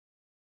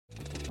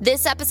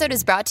This episode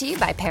is brought to you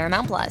by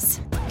Paramount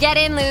Plus. Get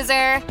in,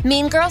 loser!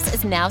 Mean Girls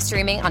is now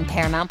streaming on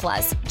Paramount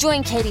Plus.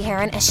 Join Katie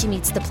Heron as she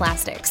meets the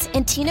plastics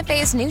in Tina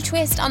Fey's new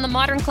twist on the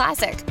modern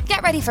classic.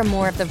 Get ready for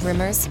more of the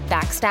rumors,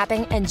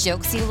 backstabbing, and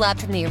jokes you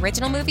loved from the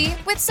original movie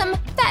with some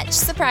fetch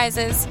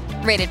surprises.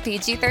 Rated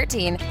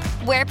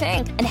PG-13. Wear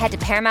pink and head to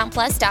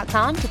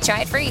ParamountPlus.com to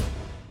try it free.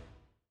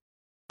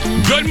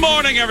 Good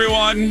morning,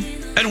 everyone,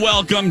 and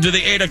welcome to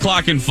the 8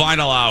 o'clock and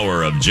final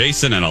hour of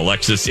Jason and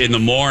Alexis in the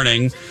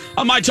morning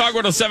on My Talk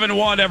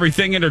 107.1,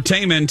 everything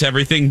entertainment,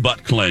 everything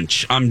but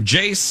clinch. I'm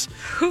Jace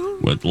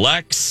with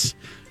Lex.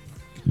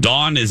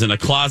 Dawn is in a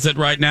closet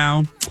right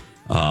now,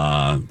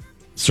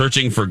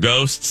 searching for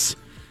ghosts.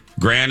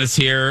 Grant is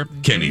here.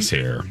 Kenny's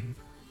here.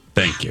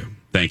 Thank you.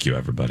 Thank you,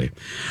 everybody.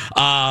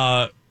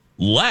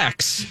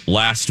 Lex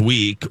last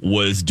week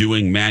was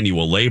doing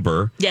manual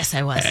labor. Yes,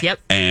 I was. Yep.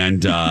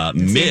 And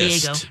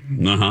missed.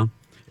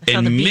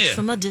 And the beach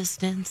from a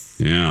distance.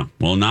 Yeah.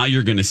 Well, now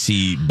you're going to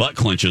see butt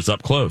clenches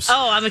up close.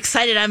 Oh, I'm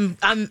excited.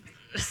 I'm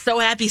so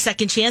happy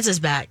Second Chance is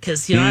back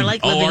because, I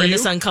like living in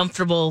this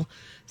uncomfortable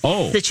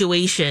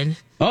situation.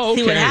 Oh,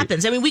 okay. See what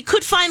happens. I mean, we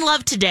could find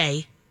love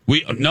today.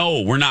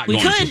 No, we're not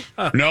going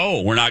to.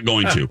 No, we're not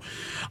going to.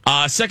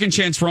 Second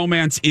Chance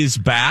Romance is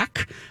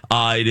back.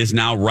 It is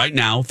now, right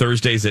now,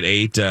 Thursdays at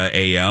 8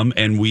 a.m.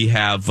 And we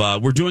have,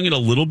 we're doing it a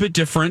little bit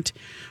different.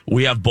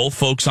 We have both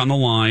folks on the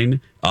line.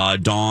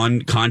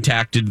 Dawn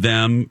contacted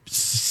them to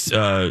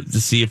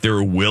see if they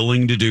were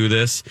willing to do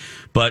this,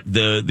 but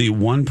the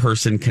one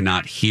person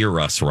cannot hear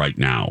us right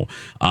now.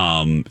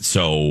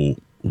 So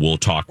we'll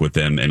talk with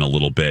them in a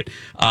little bit.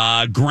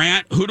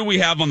 Grant, who do we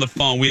have on the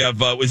phone? We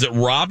have, is it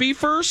Robbie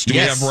first? Do we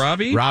have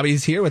Robbie?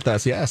 Robbie's here with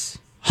us, yes.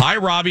 Hi,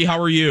 Robbie. How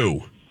are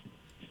you?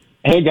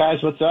 Hey,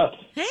 guys. What's up?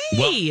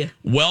 Hey.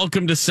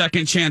 Welcome to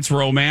Second Chance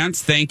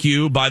Romance. Thank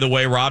you. By the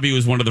way, Robbie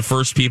was one of the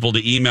first people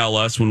to email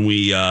us when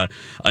we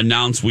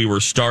announced we were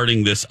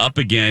starting this up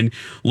again.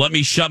 Let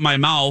me shut my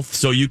mouth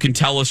so you can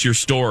tell us your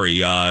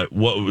story.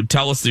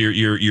 Tell us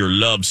your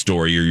love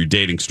story or your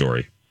dating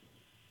story.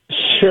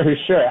 Sure.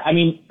 I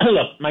mean,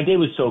 look, my date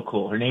was so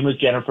cool. Her name was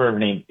Jennifer. Her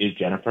name is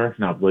Jennifer.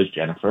 Not was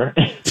Jennifer.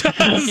 Her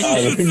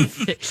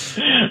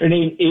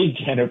name is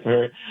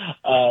Jennifer.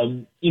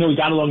 We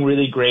got along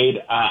really great.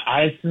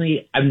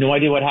 Honestly, I have no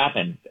idea what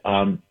happened,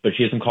 but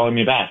she isn't calling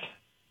me back.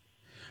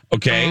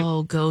 Okay.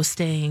 Oh,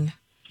 ghosting.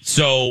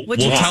 So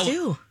what'd you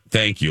do?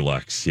 Thank you,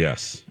 Lex.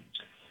 Yes.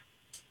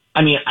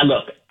 I mean,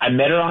 look, I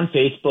met her on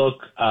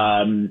Facebook.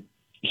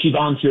 She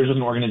volunteers with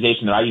an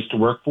organization that I used to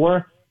work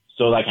for.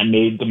 So, I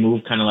made the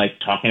move kind of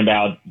talking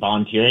about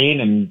volunteering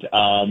and,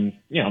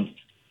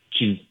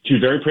 she's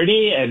very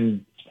pretty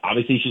and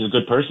obviously she's a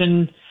good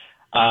person.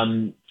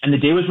 And the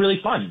day was really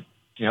fun.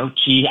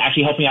 She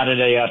actually helped me out at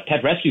a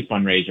pet rescue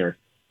fundraiser.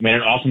 We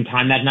had an awesome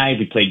time that night.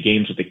 We played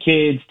games with the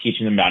kids,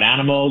 teaching them about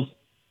animals.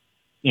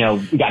 We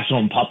got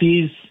shown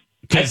puppies.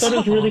 I thought it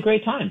was a really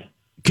great time.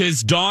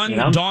 Because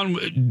Dawn,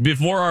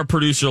 before our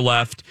producer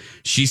left,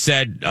 she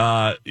said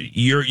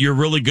you're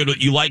really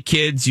good. You like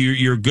kids.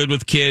 You're good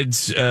with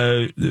kids.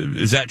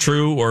 Is that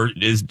true, or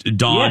is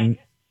Dawn?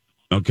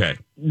 Yeah. Okay.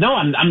 No,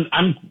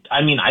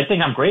 I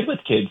think I'm great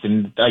with kids,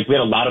 and we had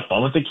a lot of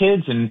fun with the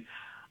kids, and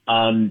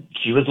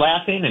she was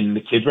laughing, and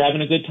the kids were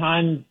having a good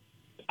time.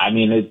 I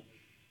mean,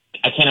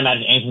 I can't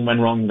imagine anything went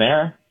wrong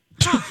there.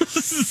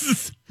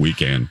 We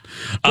can.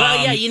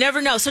 Well, yeah, you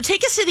never know. So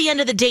take us to the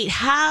end of the date.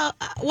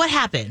 What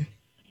happened?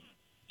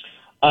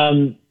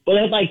 Well,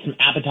 they had some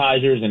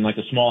appetizers and a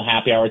small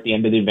happy hour at the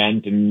end of the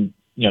event, and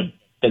then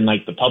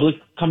the public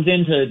comes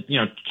in to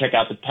check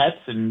out the pets,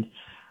 and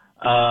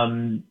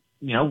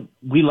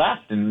we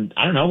left, and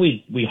I don't know,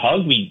 we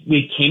hugged,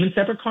 we came in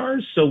separate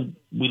cars, so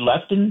we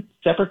left in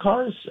separate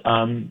cars.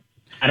 I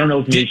don't know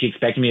if maybe she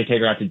expected me to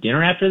take her out to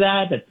dinner after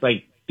that. That's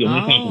the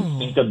only thing I can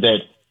think of that.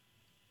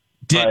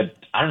 But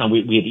I don't know,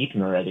 we had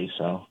eaten already,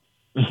 so.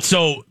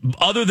 So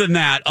other than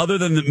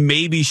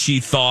maybe she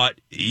thought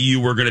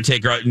you were going to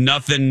take her out,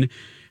 nothing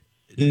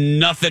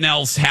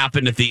else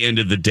happened at the end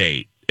of the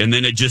date, and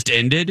then it just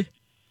ended?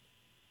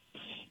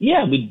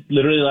 Yeah, we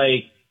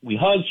literally we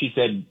hugged. She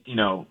said,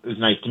 it was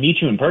nice to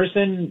meet you in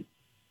person.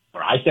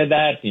 Or I said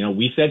that,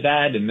 we said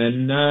that, and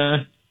then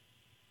I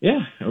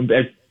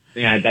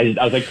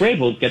was like,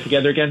 great, we'll get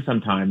together again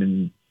sometime.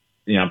 And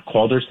I've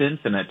called her since,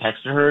 and I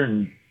texted her,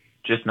 and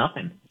just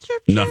nothing.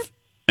 Nothing.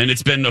 And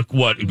it's been,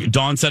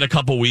 Dawn said a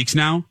couple weeks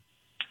now?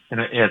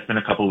 It's been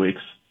a couple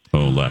weeks.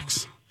 Oh,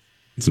 Lex.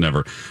 It's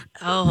never.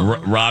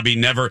 Oh. Robbie,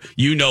 never.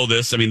 You know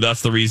this. I mean,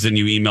 that's the reason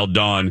you emailed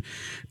Dawn.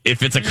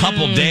 If it's a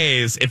couple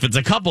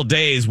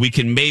days, we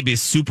can maybe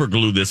super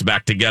glue this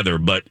back together.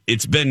 But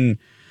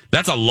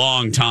that's a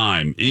long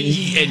time.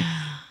 Yeah. And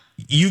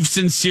you've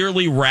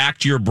sincerely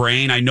racked your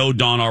brain. I know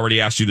Dawn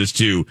already asked you this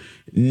too.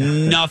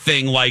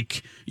 Nothing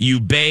like you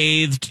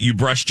bathed, you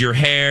brushed your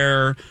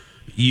hair,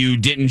 you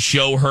didn't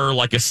show her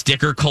a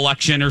sticker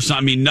collection or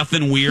something. I mean,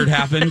 nothing weird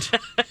happened.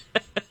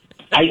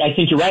 I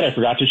think you're right. I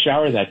forgot to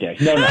shower that day.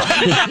 No.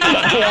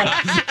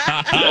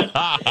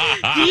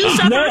 Do you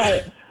suffer?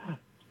 No,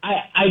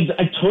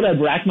 I told her I'd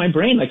racked my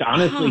brain.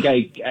 Honestly,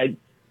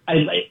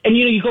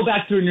 you go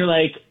back through and you're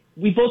like,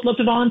 we both love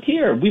to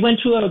volunteer. We went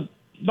to a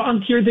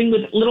volunteer thing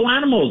with little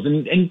animals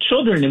and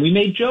children, and we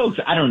made jokes.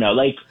 I don't know,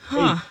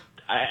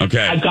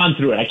 I've gone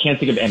through it. I can't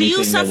think of anything. Do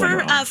you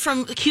suffer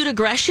from acute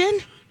aggression?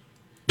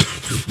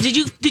 Did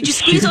you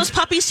squeeze those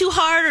puppies too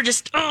hard, or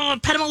just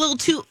pet them a little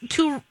too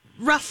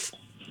roughly?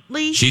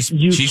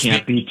 You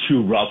can't be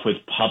too rough with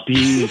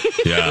puppies.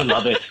 Yeah, I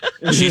love it.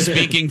 She's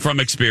speaking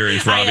from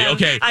experience, Robbie.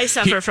 Okay, I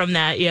suffer from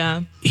that.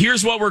 Yeah.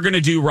 Here's what we're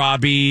gonna do,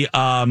 Robbie.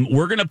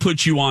 We're gonna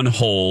put you on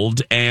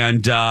hold,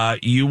 and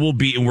you will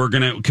be. And we're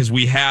gonna, because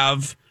we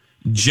have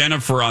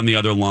Jennifer on the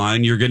other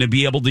line. You're gonna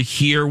be able to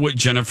hear what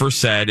Jennifer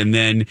said, and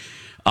then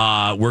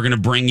we're gonna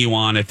bring you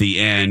on at the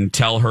end.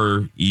 Tell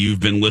her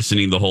you've been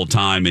listening the whole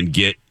time, and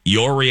get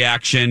your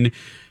reaction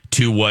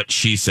to what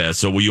she says.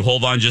 So, will you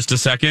hold on just a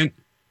second?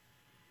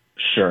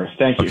 Sure.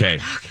 Thank you.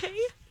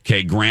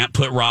 Okay. Grant,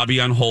 put Robbie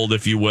on hold,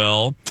 if you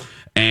will.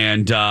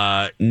 And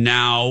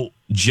now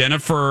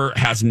Jennifer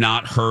has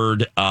not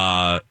heard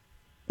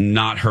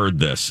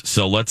this.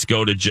 So let's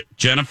go to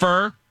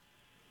Jennifer.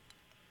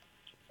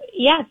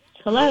 Yes.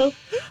 Hello.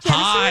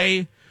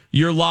 Hi.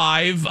 You're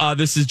live.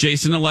 This is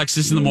Jason and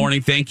Alexis in the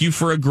morning. Thank you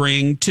for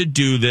agreeing to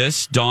do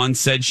this. Dawn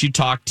said she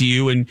talked to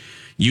you, and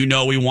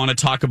we want to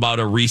talk about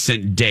a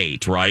recent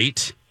date,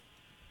 right?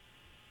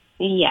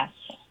 Yes.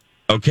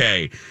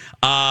 Okay.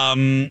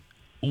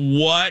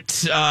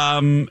 What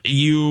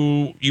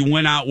you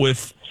went out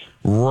with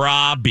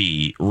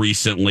Robbie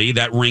recently?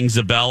 That rings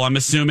a bell, I'm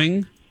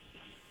assuming.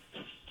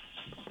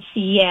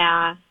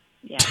 Yeah.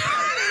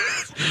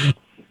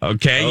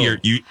 Okay,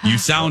 you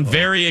sound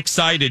very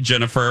excited,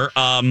 Jennifer.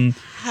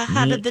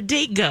 How did the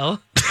date go?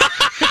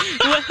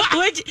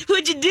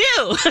 What'd you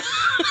do?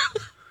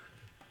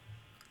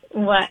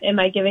 What, am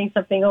I giving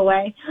something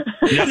away?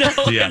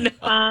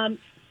 No.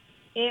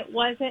 It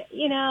wasn't,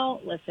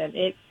 listen,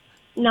 it's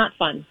not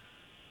fun.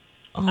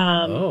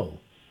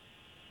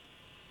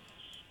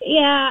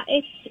 Yeah,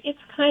 it's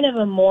kind of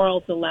a moral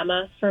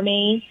dilemma for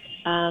me,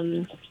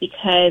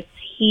 because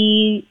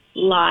he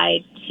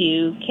lied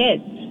to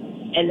kids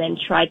and then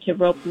tried to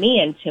rope me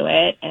into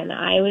it, and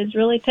I was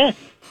really pissed.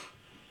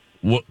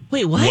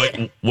 Wait,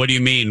 what? What do you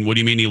mean? What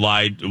do you mean he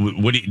lied?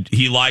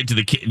 He lied to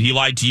the kid? He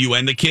lied to you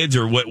and the kids,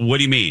 or what? What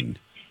do you mean?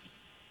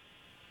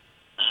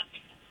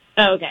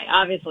 Okay,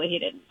 obviously he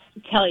didn't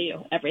tell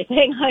you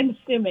everything, I'm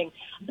assuming.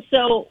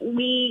 So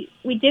we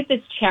did this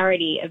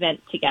charity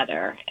event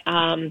together.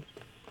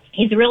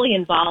 He's really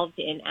involved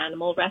in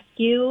animal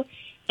rescue,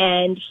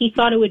 and he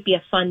thought it would be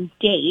a fun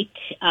date,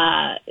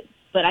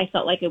 but I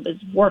felt like it was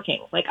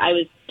working. Like I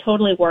was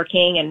totally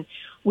working, and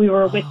we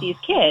were with these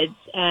kids,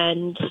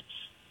 and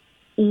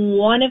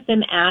one of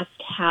them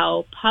asked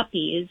how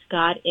puppies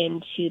got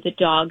into the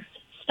dog's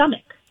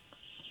stomach.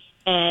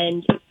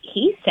 And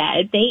he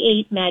said they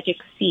ate magic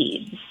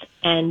seeds.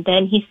 And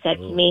then he said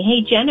to me,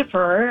 "Hey,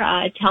 Jennifer,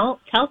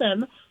 tell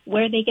them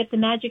where they get the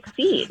magic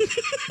seeds."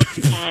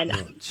 And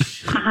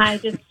I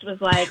just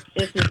was like,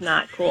 this is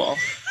not cool.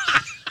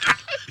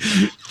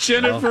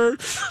 Jennifer,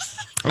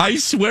 I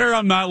swear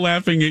I'm not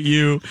laughing at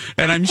you,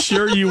 and I'm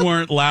sure you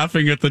weren't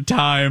laughing at the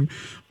time,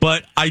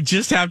 but I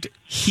just have to.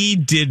 He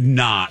did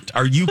not.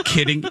 Are you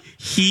kidding? What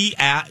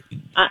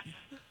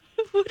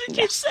did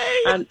you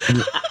say? I'm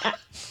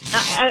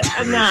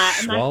not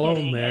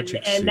kidding.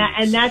 Magic and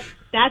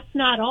that's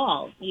not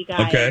all, you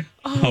guys. Okay.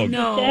 Oh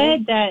no. He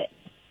said that.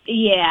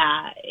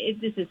 Yeah,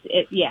 this is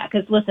it. Yeah,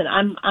 because listen,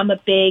 I'm a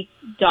big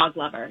dog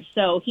lover.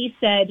 So he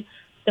said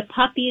the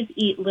puppies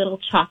eat little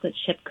chocolate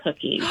chip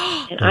cookies,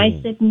 and I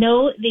said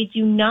no, they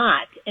do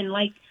not. And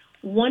like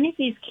one of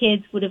these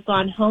kids would have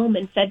gone home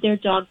and fed their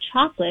dog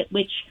chocolate,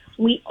 which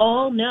we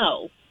all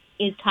know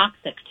is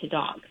toxic to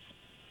dogs.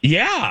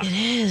 Yeah, it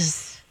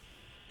is.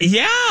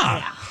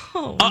 Yeah.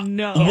 Oh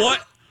no.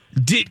 What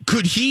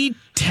could he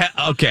tell?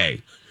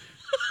 Okay.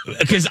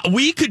 Because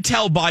we could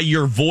tell by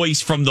your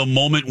voice from the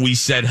moment we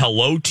said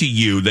hello to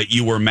you that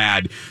you were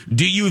mad.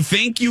 Do you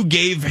think you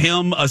gave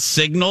him a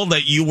signal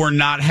that you were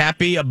not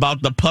happy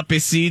about the puppy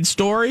seed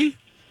story?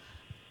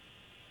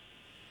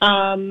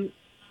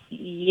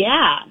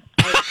 Yeah.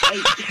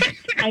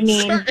 I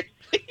mean...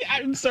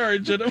 I'm sorry,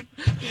 Jennifer.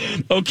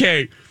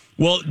 Okay.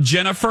 Well,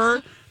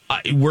 Jennifer...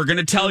 we're going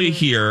to tell you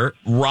here,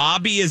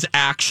 Robbie is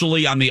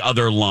actually on the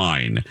other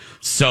line.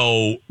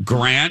 So,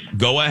 Grant,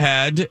 go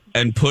ahead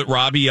and put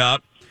Robbie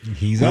up.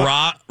 He's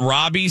up.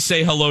 Robbie,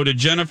 say hello to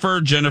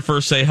Jennifer.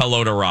 Jennifer, say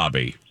hello to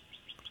Robbie.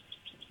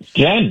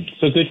 Jen,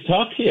 so good to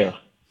talk to you.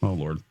 Oh,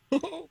 Lord.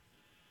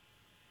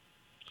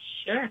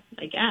 Sure,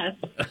 I guess.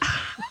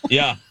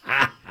 Yeah.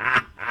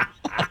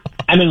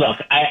 I mean, look,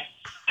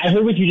 I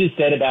heard what you just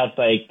said about,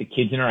 like, the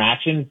kids'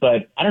 interaction,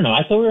 but I don't know.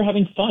 I thought we were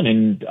having fun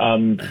and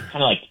kind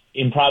of, like,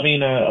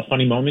 improvising a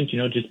funny moment,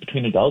 just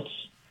between adults.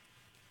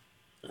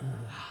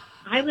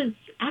 I was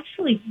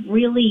actually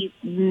really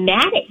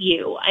mad at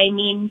you. I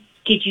mean,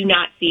 did you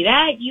not see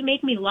that? You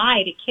make me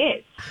lie to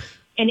kids.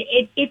 And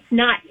it's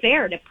not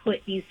fair to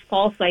put these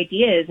false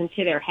ideas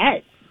into their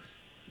heads.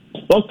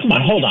 Well, come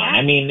on, hold on.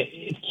 I mean,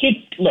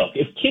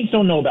 if kids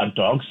don't know about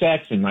dog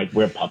sex and, like,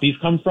 where puppies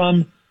come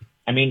from,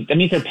 I mean, that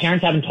means their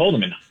parents haven't told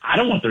them, and I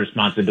don't want the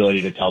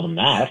responsibility to tell them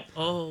that.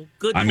 Oh,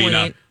 good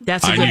point.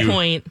 That's a good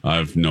point.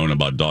 I've known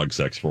about dog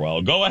sex for a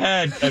while. Go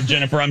ahead,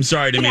 Jennifer. I'm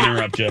sorry to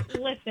interrupt you.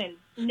 Listen,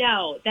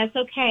 no, that's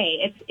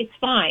okay. It's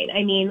fine.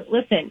 I mean,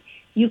 listen,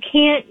 you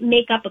can't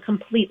make up a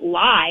complete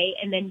lie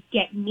and then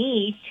get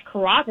me to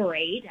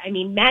corroborate. I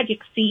mean,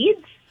 magic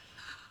seeds.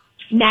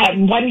 Why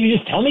didn't you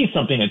just tell me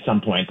something at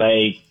some point?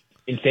 Like,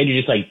 instead you're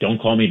just like, don't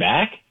call me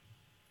back?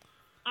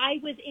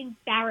 I was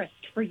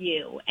embarrassed for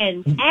you.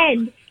 And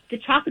the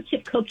chocolate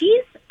chip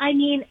cookies, I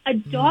mean, a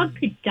dog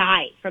could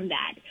die from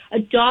that. A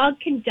dog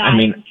can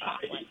die from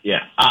chocolate.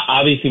 Yeah.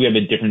 Obviously, we have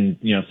a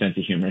different, sense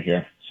of humor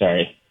here.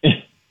 Sorry.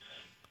 Sense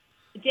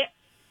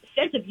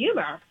of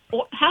humor?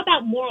 Or how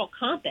about moral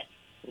compass?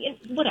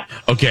 Whatever.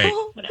 Okay.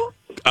 Whatever.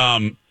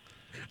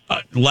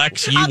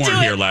 Lex, you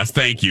weren't here last.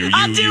 Thank you.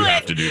 You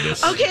have to do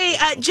this. Okay,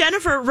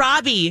 Jennifer,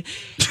 Robbie.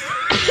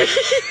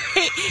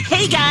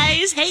 Hey,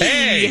 guys.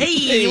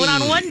 Hey. You went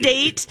on one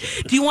date.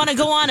 Do you want to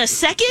go on a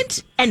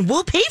second? And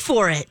we'll pay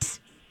for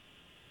it.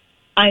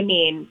 I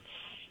mean,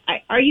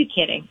 are you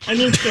kidding? I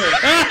mean,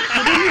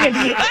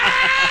 seriously.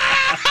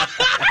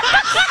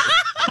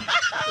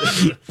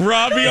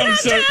 Robbie, I'm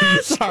so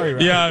sorry.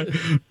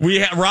 Robbie.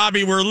 Yeah,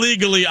 Robbie, we're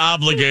legally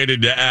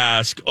obligated to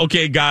ask.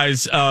 Okay,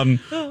 guys,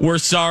 we're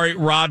sorry.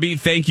 Robbie,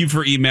 thank you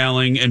for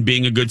emailing and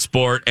being a good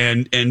sport.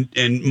 And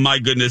my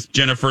goodness,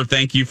 Jennifer,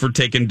 thank you for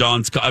taking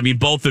Dawn's call. I mean,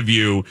 both of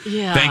you,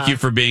 thank you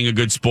for being a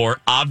good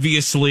sport.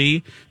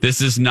 Obviously,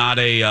 this is not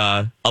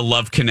a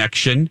love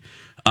connection,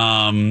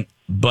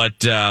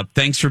 but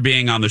thanks for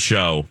being on the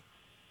show.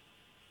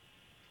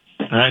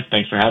 All right,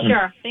 thanks for having me.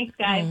 Sure. Thanks,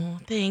 guys. Oh,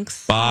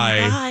 thanks.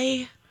 Bye.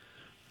 Bye.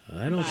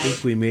 I don't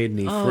think we made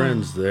any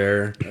friends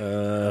there.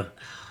 Well,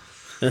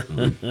 at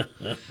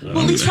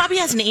least Robbie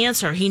has an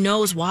answer. He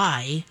knows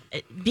why.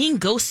 Being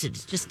ghosted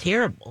is just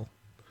terrible.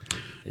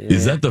 Yeah,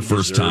 is that the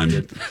first time?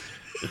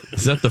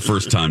 Is that the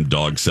first time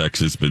dog sex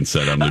has been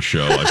said on the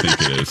show? I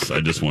think it is. I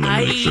just want to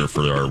make sure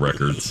for our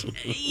records.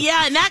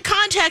 Yeah, in that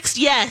context,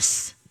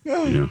 yes.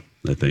 Yeah,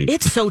 I think.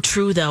 It's so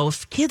true, though.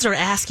 If kids are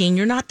asking,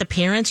 you're not the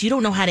parents, you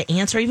don't know how to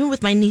answer. Even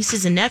with my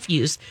nieces and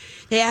nephews,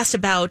 they asked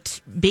about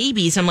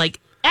babies. I'm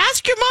like,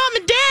 ask your mom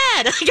and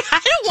dad. Like, I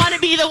don't want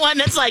to be the one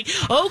that's like,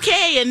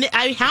 okay, and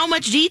how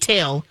much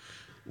detail?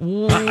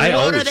 What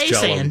are they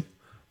saying?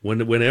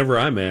 Them, whenever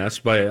I'm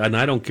asked, and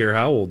I don't care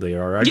how old they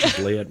are, I just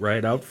lay it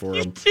right out for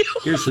them.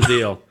 Here's the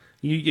deal.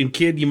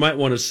 Kid, you might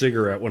want a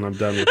cigarette when I'm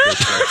done with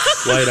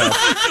this. Light up.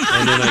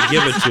 And then I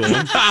give it to them.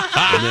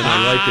 And then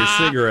I light their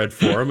cigarette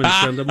for them and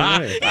send them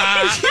away. You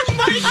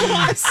might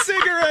want a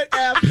cigarette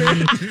after.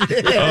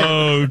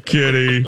 Oh, kitty.